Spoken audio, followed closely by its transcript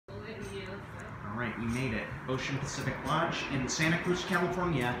Alright, we made it. Ocean Pacific Lodge in Santa Cruz,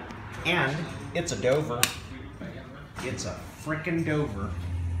 California. And it's a Dover. It's a frickin' Dover.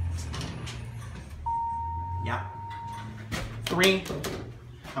 Yeah. 3.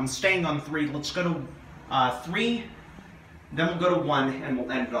 I'm staying on 3. Let's go to 3. Then we'll go to 1, and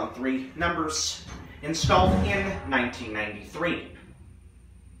we'll end it on 3 numbers. Installed in 1993.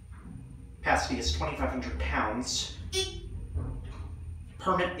 Capacity is 2,500 pounds.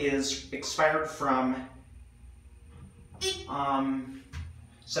 Permit is expired from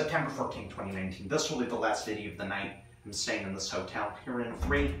September 14, 2019. This will be the last video of the night. I'm staying in this hotel. Here in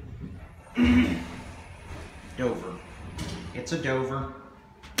 3. Dover. It's a Dover.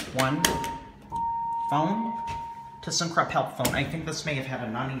 1. Phone. ThyssenKrupp help phone. I think this may have had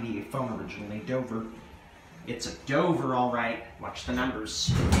a 988 phone originally. Dover. It's a Dover, alright. Watch the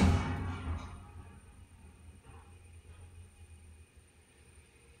numbers.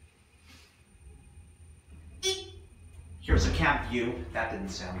 Here's a cab view. That didn't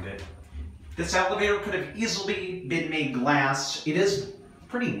sound good. This elevator could have easily been made glass. It is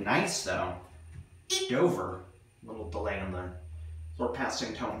pretty nice, though. Dover. A little delay on the floor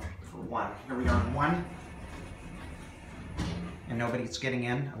passing tone for 1. Here we are in 1. And nobody's getting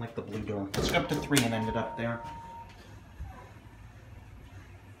in. I like the blue door. Let's go up to 3 and end it up there.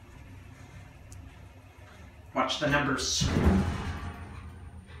 Watch the numbers.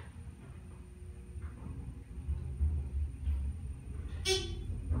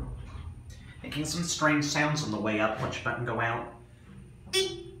 Making some strange sounds on the way up. Watch button go out.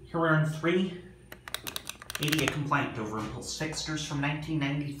 Here we're in 3. ADA compliant Dover impulse fixtures from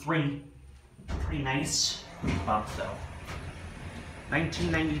 1993. Pretty nice. Bump though.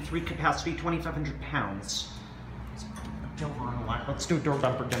 1993 capacity 2,500 pounds. Dover on a lot. Let's do a door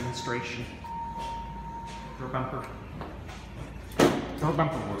bumper demonstration. Door bumper. Door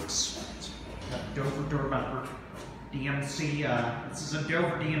bumper works. Dover door bumper. DMC, this is a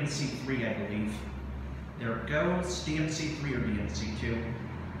Dover DMC 3, I believe. There it goes. DMC 3 or DMC 2.